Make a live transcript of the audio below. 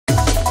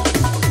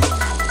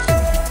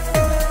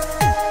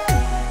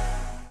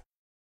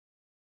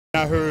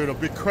I heard a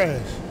big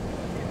crash,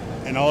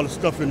 and all the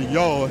stuff in the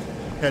yard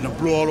had to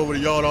blow all over the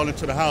yard, all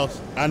into the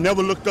house. I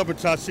never looked up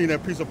until I seen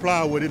that piece of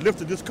plywood. It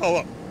lifted this car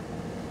up.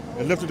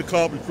 It lifted the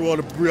car up and threw all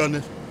the debris on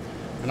this.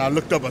 And I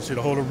looked up, I see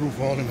the whole roof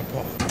all in the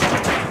park.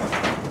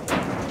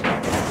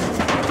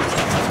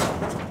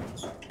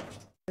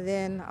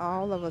 Then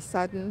all of a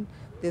sudden,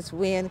 this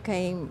wind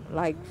came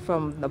like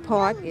from the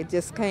park. It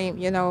just came,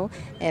 you know,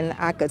 and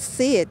I could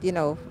see it, you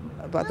know,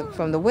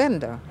 from the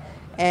window.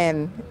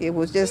 And it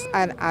was just,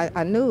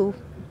 I knew,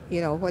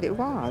 you know, what it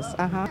was.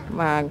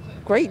 My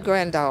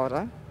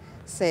great-granddaughter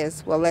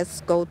says, well,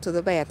 let's go to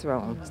the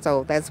bathroom.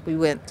 So we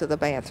went to the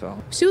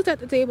bathroom. She was at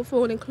the table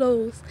folding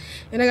clothes,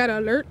 and I got an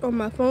alert on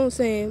my phone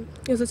saying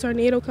there's a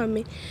tornado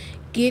coming.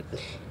 Get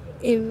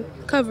in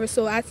cover.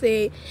 So I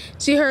said,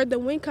 she heard the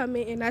wind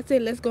coming, and I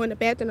said, let's go in the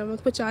bathroom. I'm going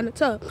to put y'all in the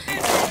tub.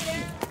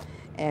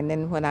 And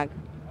then when I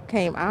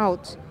came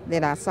out,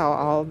 then I saw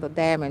all the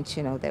damage,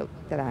 you know,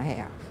 that I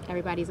have.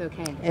 Everybody's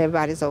okay?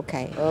 Everybody's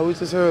okay. We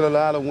just heard a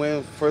lot of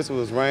wind. First it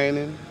was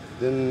raining,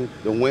 then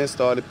the wind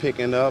started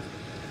picking up,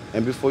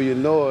 and before you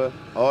know it,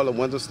 all the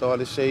windows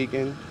started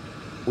shaking.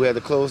 We had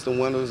to close the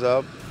windows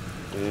up,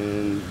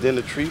 and then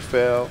the tree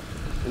fell.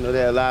 You know,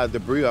 they had a lot of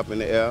debris up in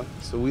the air,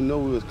 so we knew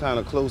we was kind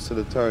of close to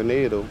the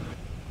tornado.